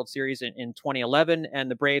won the World Series in 2011, and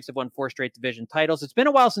the Braves have won 4 straight division titles. It's been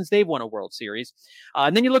a while since they've won a World Series.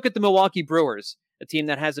 And then you look at the Milwaukee Brewers, a team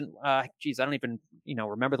that hasn't, I don't even,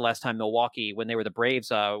 remember the last time Milwaukee, when they were the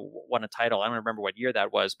Braves, won a title. I don't remember what year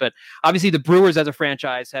that was, but obviously the Brewers as a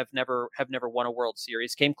franchise have never won a World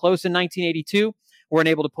Series. Came close in 1982, weren't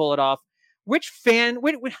able to pull it off. I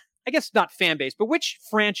guess not fan base, but which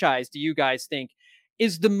franchise do you guys think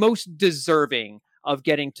is the most deserving of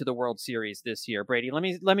getting to the World Series this year? Brady,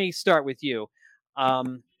 let me start with you.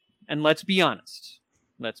 And let's be honest.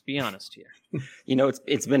 Let's be honest here.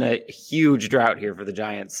 It's been a huge drought here for the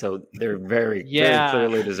Giants, so they're very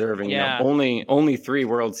clearly deserving. Yeah. Only 3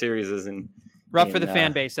 World Series in rough for the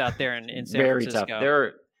fan base out there in San very Francisco.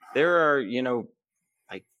 Tough. There are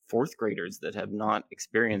like 4th graders that have not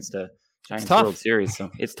experienced a Giants World Series,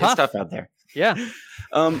 so it's tough out there. Yeah.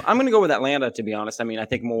 I'm going to go with Atlanta, to be honest. I mean, I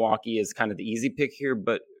think Milwaukee is kind of the easy pick here,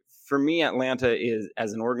 but for me, Atlanta is,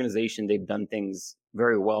 as an organization, they've done things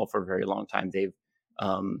very well for a very long time. They've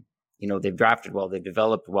drafted well, they've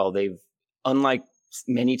developed well. Unlike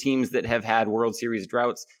many teams that have had World Series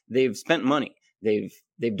droughts, they've spent money. They've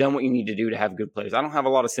done what you need to do to have good players. I don't have a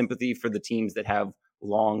lot of sympathy for the teams that have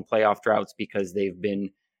long playoff droughts because they've been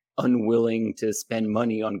unwilling to spend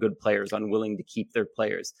money on good players, unwilling to keep their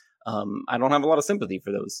players. I don't have a lot of sympathy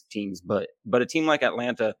for those teams, but a team like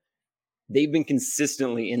Atlanta, they've been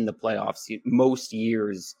consistently in the playoffs most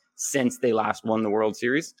years since they last won the World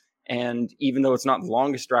Series. And even though it's not the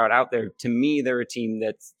longest drought out there, to me, they're a team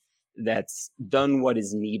that's done what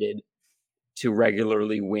is needed to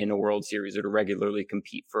regularly win a World Series or to regularly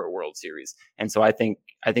compete for a World Series. And so I think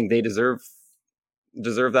they deserve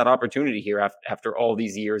that opportunity here after all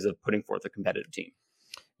these years of putting forth a competitive team.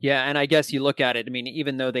 Yeah, and I guess you look at it, I mean,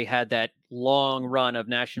 even though they had that long run of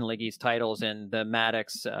National League East titles in the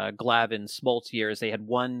Maddox, Glavine, Smoltz years. They had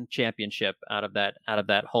one championship out of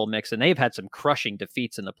that whole mix, and they've had some crushing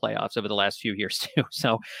defeats in the playoffs over the last few years too.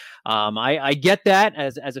 So I get that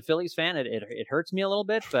as a Phillies fan, it hurts me a little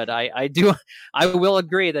bit, but I will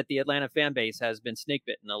agree that the Atlanta fan base has been snake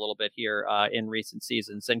bitten a little bit here in recent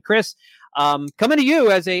seasons. And Kris, coming to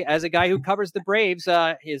you as a guy who covers the Braves,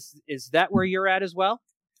 is that where you're at as well?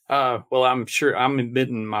 Well, I'm sure I'm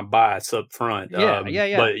admitting my bias up front. Yeah.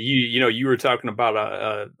 But you were talking about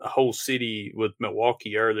a whole city with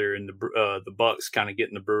Milwaukee earlier, and the Bucks kind of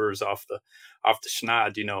getting the Brewers off the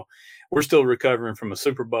schneid. We're still recovering from a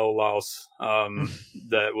Super Bowl loss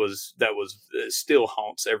that was still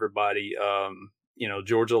haunts everybody.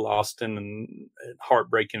 Georgia lost in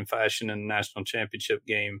heartbreaking fashion in the national championship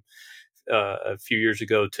game a few years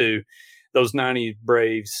ago too. Those 90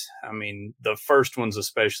 Braves, I mean, the first ones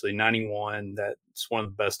especially, 91, that's one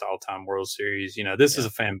of the best all-time World Series. This is a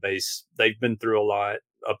fan base. They've been through a lot,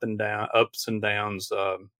 ups and downs.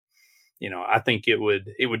 I think it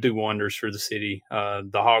would do wonders for the city. The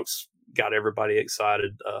Hawks got everybody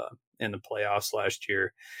excited in the playoffs last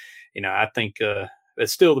year. I think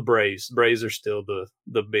it's still the Braves. The Braves are still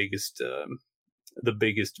the biggest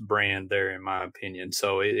brand there, in my opinion.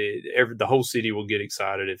 So the whole city will get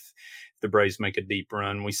excited if the Braves make a deep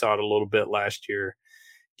run. We saw it a little bit last year,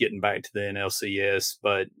 getting back to the NLCS,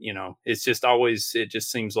 but it's just always, it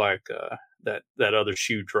just seems like that other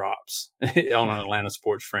shoe drops on an Atlanta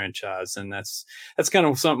sports franchise, and that's kind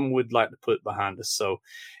of something we'd like to put behind us. So,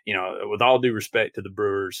 with all due respect to the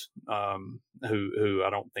Brewers, who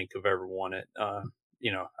I don't think have ever won it,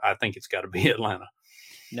 I think it's got to be Atlanta.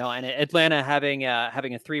 No, and Atlanta having a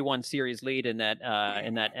 3-1 series lead in that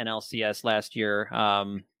NLCS last year.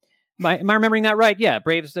 Am I remembering that right? Yeah,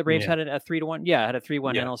 the Braves had a 3-1. Yeah, had a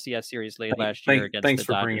 3-1 NLCS series lead last year against the Dodgers. Thanks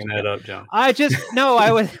for bringing that up, John.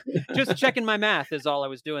 I was just checking my math is all I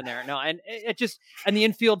was doing there. No, and and the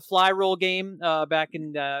infield fly roll game back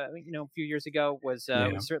in a few years ago was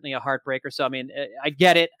certainly a heartbreaker. So I mean, I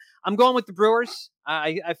get it. I'm going with the Brewers.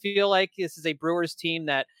 I feel like this is a Brewers team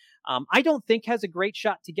that I don't think has a great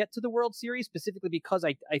shot to get to the World Series, specifically because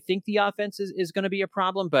I think the offense is going to be a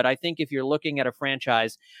problem. But I think if you're looking at a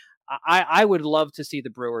franchise, I would love to see the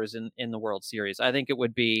Brewers in the World Series. I think it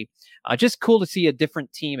would be just cool to see a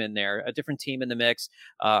different team in there, a different team in the mix,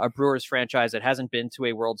 a Brewers franchise that hasn't been to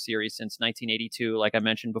a World Series since 1982, like I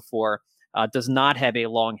mentioned before, does not have a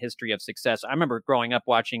long history of success. I remember growing up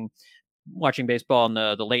watching baseball in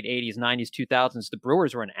the late 80s, 90s, 2000s. The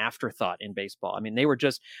Brewers were an afterthought in baseball. I mean, they were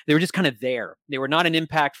just kind of there. They were not an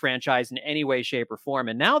impact franchise in any way, shape, or form.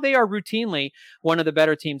 And now they are routinely one of the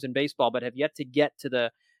better teams in baseball, but have yet to get to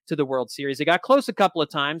the World Series. They got close a couple of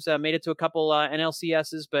times, made it to a couple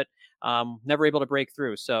NLCSs, but never able to break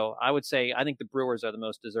through. So I would say I think the Brewers are the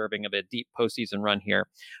most deserving of a deep postseason run here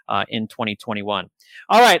in 2021.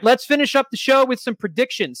 All right, let's finish up the show with some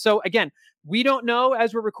predictions. So again, we don't know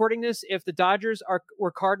as we're recording this if the Dodgers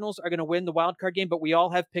or Cardinals are going to win the wild card game, but we all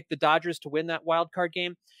have picked the Dodgers to win that wild card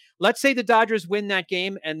game. Let's say the Dodgers win that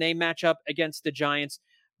game and they match up against the Giants.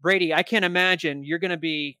 Brady, I can't imagine you're going to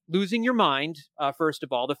be losing your mind, first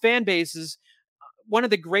of all. The fan base is one of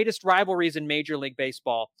the greatest rivalries in Major League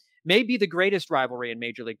Baseball, maybe the greatest rivalry in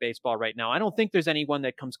Major League Baseball right now. I don't think there's anyone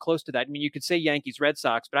that comes close to that. I mean, you could say Yankees-Red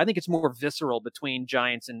Sox, but I think it's more visceral between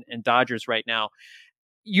Giants and Dodgers right now.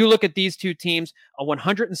 You look at these two teams, a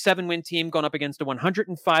 107-win team going up against a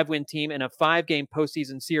 105-win team in a 5-game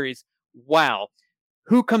postseason series. Wow.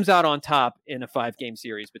 Who comes out on top in a 5-game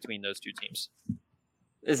series between those two teams?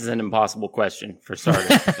 This is an impossible question for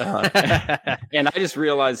starters. And I just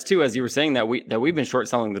realized too, as you were saying that we've been short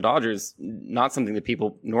selling the Dodgers, not something that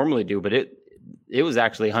people normally do, but it was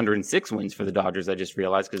actually 106 wins for the Dodgers. I just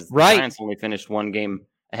realized because the Giants only finished 1 game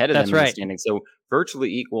ahead of them in the standing. So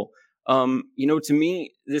virtually equal. To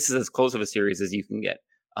me, this is as close of a series as you can get.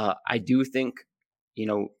 I do think,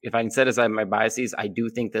 if I can set aside my biases, I do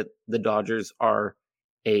think that the Dodgers are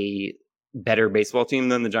a better baseball team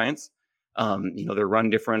than the Giants. Their run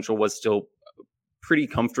differential was still pretty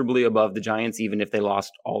comfortably above the Giants, even if they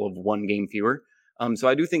lost all of 1 game fewer. So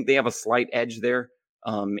I do think they have a slight edge there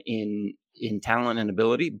in talent and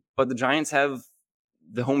ability, but the Giants have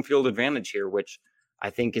the home field advantage here, which I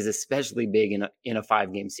think is especially big in a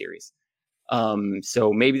 5-game series.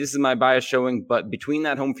 So maybe this is my bias showing, but between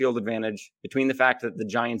that home field advantage, between the fact that the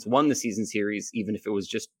Giants won the season series, even if it was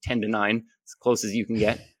just 10-9, as close as you can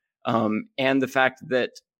get, and the fact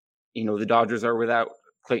that the Dodgers are without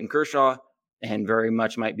Clayton Kershaw and very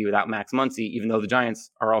much might be without Max Muncy, even though the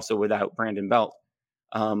Giants are also without Brandon Belt.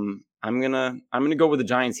 I'm gonna go with the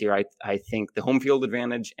Giants here. I think the home field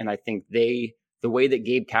advantage, and I think the way that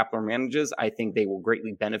Gabe Kapler manages, I think they will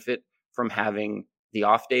greatly benefit from having the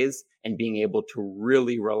off days and being able to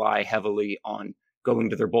really rely heavily on going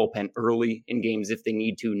to their bullpen early in games if they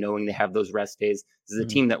need to, knowing they have those rest days. This is a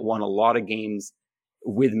team that won a lot of games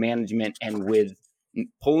with management and with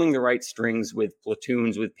pulling the right strings, with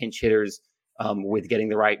platoons, with pinch hitters, with getting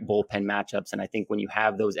the right bullpen matchups. And I think when you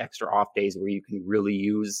have those extra off days where you can really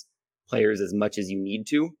use players as much as you need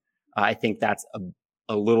to, I think that's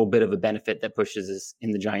a little bit of a benefit that pushes us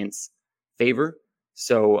in the Giants' favor.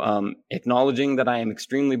 So acknowledging that I am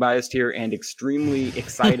extremely biased here and extremely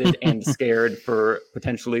excited and scared for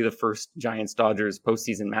potentially the first Giants-Dodgers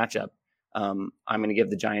postseason matchup, I'm going to give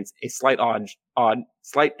the Giants a slight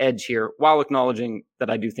edge here, while acknowledging that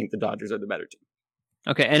I do think the Dodgers are the better team.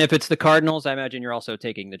 Okay, and if it's the Cardinals, I imagine you're also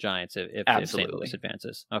taking the Giants if St. Louis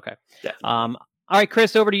advances. Okay. All right,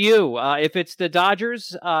 Kris, over to you. If it's the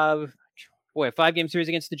Dodgers, a 5-game series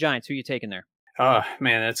against the Giants, who are you taking there?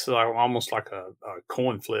 Man, it's almost like a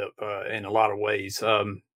coin flip in a lot of ways.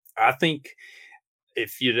 I think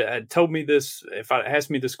if you had told me this, if I asked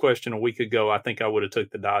me this question a week ago, I think I would have took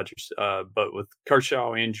the Dodgers. But with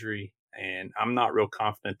Kershaw injury, and I'm not real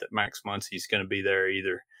confident that Max Muncy's going to be there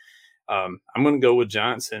either. I'm going to go with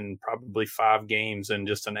Giants in probably 5 games and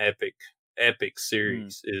just an epic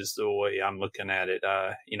series is the way I'm looking at it.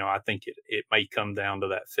 I think it may come down to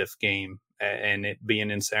that 5th game, and it being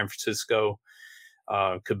in San Francisco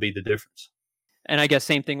could be the difference. And I guess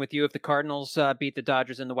same thing with you. If the Cardinals beat the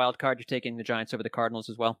Dodgers in the wild card, you're taking the Giants over the Cardinals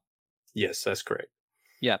as well? Yes, that's correct.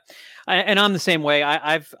 Yeah. And I'm the same way.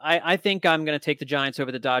 I think I'm going to take the Giants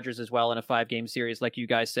over the Dodgers as well in a 5-game series. Like you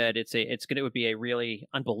guys said, it would be a really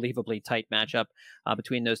unbelievably tight matchup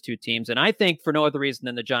between those two teams. And I think for no other reason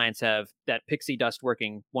than the Giants have that pixie dust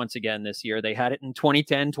working once again this year. They had it in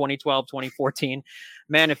 2010, 2012, 2014.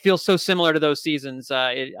 Man, it feels so similar to those seasons.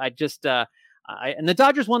 And the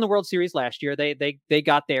Dodgers won the World Series last year. They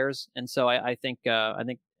got theirs. And so I think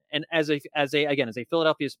and as a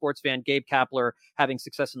Philadelphia sports fan, Gabe Kapler having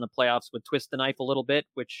success in the playoffs would twist the knife a little bit,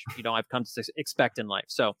 which I've come to expect in life.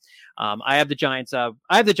 So I have the Giants. I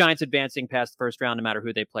have the Giants advancing past the first round, no matter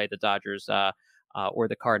who they play, the Dodgers or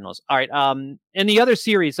the Cardinals. All right. In the other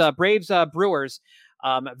series, Braves Brewers,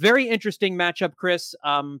 very interesting matchup. Kris,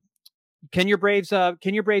 can your Braves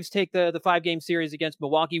take the 5-game series against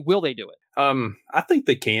Milwaukee? Will they do it? I think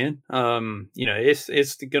they can.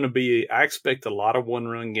 It's going to be, I expect a lot of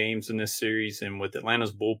 1-run games in this series, and with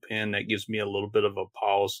Atlanta's bullpen, that gives me a little bit of a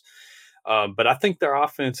pause. But I think their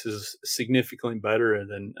offense is significantly better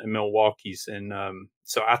than Milwaukee's, and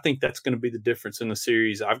so I think that's going to be the difference in the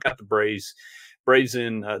series. I've got the Braves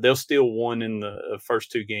in. They'll steal 1 in the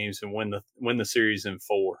first 2 games and win the series in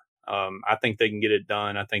 4. I think they can get it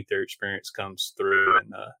done. I think their experience comes through,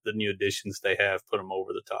 and the new additions they have put them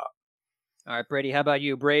over the top. All right, Brady, how about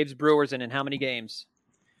you? Braves, Brewers, and in how many games?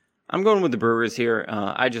 I'm going with the Brewers here.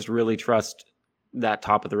 I just really trust that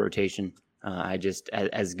top of the rotation.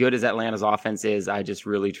 As good as Atlanta's offense is, I just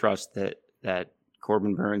really trust that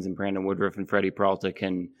Corbin Burns and Brandon Woodruff and Freddie Peralta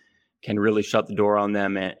can really shut the door on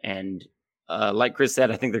them. And like Kris said,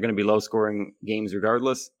 I think they're going to be low-scoring games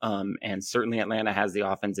regardless. And certainly Atlanta has the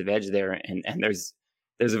offensive edge there. And there's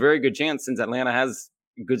a very good chance, since Atlanta has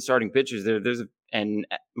good starting pitchers and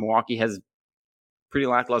Milwaukee has pretty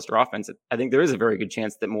lackluster offense, I think there is a very good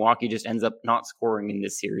chance that Milwaukee just ends up not scoring in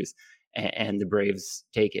this series and the Braves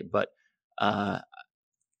take it. But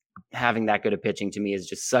having that good of pitching to me is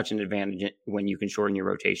just such an advantage when you can shorten your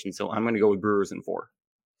rotation. So I'm going to go with Brewers in 4.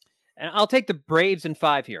 And I'll take the Braves in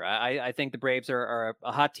 5 here. I think the Braves are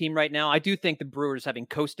a hot team right now. I do think the Brewers, having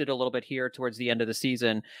coasted a little bit here towards the end of the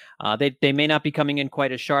season, they may not be coming in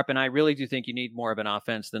quite as sharp. And I really do think you need more of an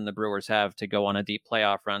offense than the Brewers have to go on a deep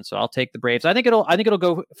playoff run. So I'll take the Braves. I think it'll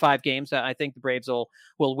go 5 games. I think the Braves will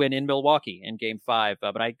win in Milwaukee in Game 5.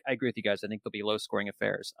 But I agree with you guys. I think they'll be low scoring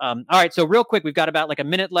affairs. All right. So real quick, we've got about like a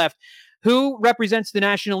minute left. Who represents the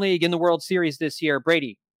National League in the World Series this year?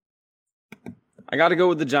 Brady. I got to go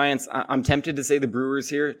with the Giants. I'm tempted to say the Brewers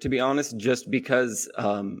here, to be honest, just because,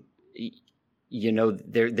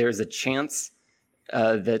 there's a chance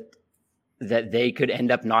that they could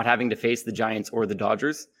end up not having to face the Giants or the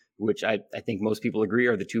Dodgers, which I think most people agree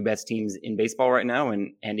are the 2 best teams in baseball right now.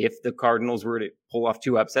 And if the Cardinals were to pull off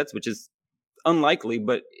 2 upsets, which is unlikely,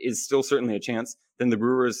 but is still certainly a chance, then the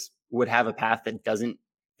Brewers would have a path that doesn't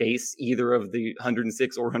face either of the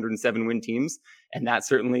 106 or 107 win teams. And that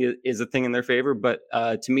certainly is a thing in their favor. But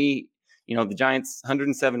to me, the Giants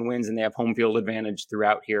 107 wins and they have home field advantage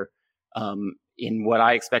throughout here. In what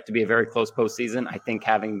I expect to be a very close postseason, I think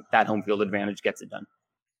having that home field advantage gets it done.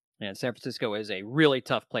 And San Francisco is a really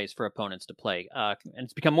tough place for opponents to play. And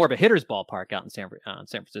it's become more of a hitter's ballpark out in San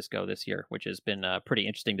Francisco this year, which has been pretty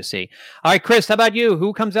interesting to see. All right, Kris, how about you?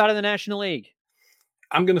 Who comes out of the National League?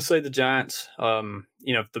 I'm going to say the Giants.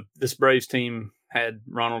 If this Braves team had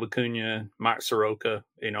Ronald Acuna, Mike Soroka,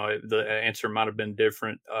 the answer might have been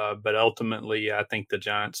different. But ultimately, I think the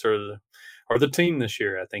Giants are the team this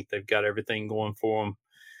year. I think they've got everything going for them.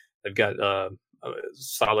 They've got a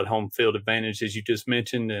solid home field advantage, as you just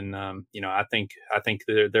mentioned, and I think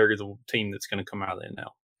they're the team that's going to come out of the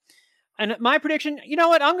NL. And my prediction, you know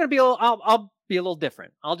what? I'm going to be I'll be a little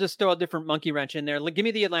different. I'll just throw a different monkey wrench in there. Give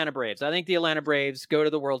me the Atlanta Braves. I think the Atlanta Braves go to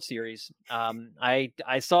the World Series. I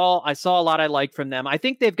saw a lot I like from them. I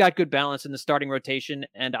think they've got good balance in the starting rotation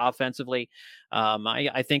and offensively.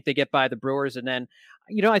 I think they get by the Brewers, and then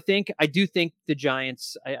I do think the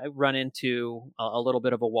Giants I run into a little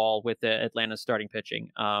bit of a wall with the Atlanta starting pitching.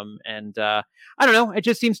 I don't know. It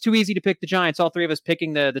just seems too easy to pick the Giants. All three of us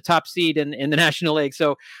picking the top seed in the National League.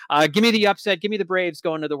 So give me the upset. Give me the Braves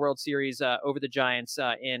going to the World Series over the Giants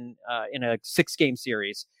in a 6-game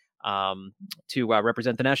series to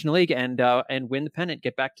represent the National League and win the pennant,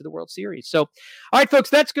 get back to the World Series. So, all right,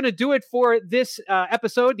 folks, that's going to do it for this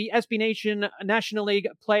episode, the SB Nation National League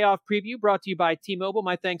Playoff Preview, brought to you by T-Mobile.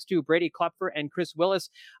 My thanks to Brady Klopfer and Kris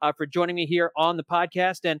Willis for joining me here on the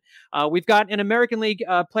podcast. And we've got an American League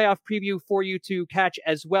Playoff Preview for you to catch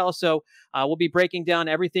as well. So we'll be breaking down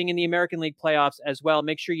everything in the American League playoffs as well.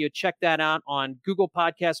 Make sure you check that out on Google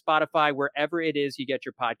Podcasts, Spotify, wherever it is you get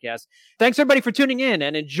your podcast. Thanks, everybody, for tuning in,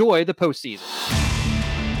 and enjoy the postseason.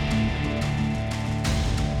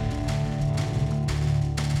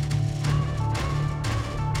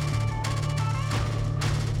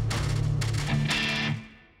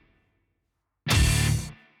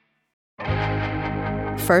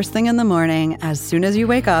 First thing in the morning, as soon as you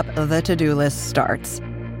wake up, the to-do list starts.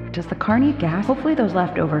 Does the car need gas? Hopefully those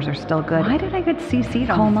leftovers are still good. Why did I get CC'd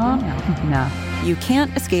on? Call Mom? No. You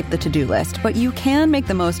can't escape the to-do list, but you can make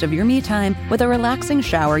the most of your me time with a relaxing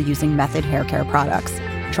shower using Method Hair Care products.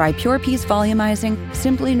 Try Pure Peace Volumizing,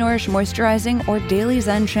 Simply Nourish Moisturizing, or Daily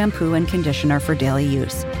Zen Shampoo and Conditioner for daily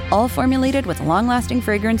use. All formulated with long-lasting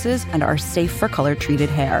fragrances and are safe for color-treated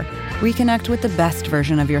hair. Reconnect with the best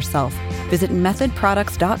version of yourself. Visit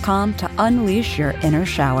methodproducts.com to unleash your inner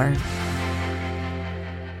shower.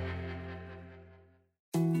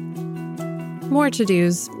 More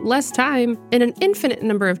to-dos, less time, and an infinite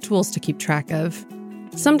number of tools to keep track of.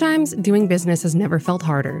 Sometimes doing business has never felt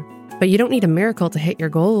harder, but you don't need a miracle to hit your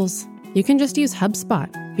goals. You can just use HubSpot,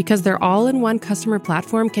 because their all-in-one customer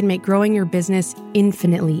platform can make growing your business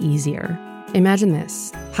infinitely easier. Imagine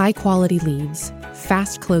this: high-quality leads,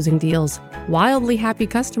 fast closing deals, wildly happy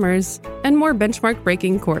customers, and more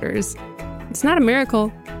benchmark-breaking quarters. It's not a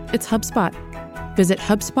miracle, it's HubSpot. Visit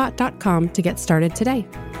HubSpot.com to get started today.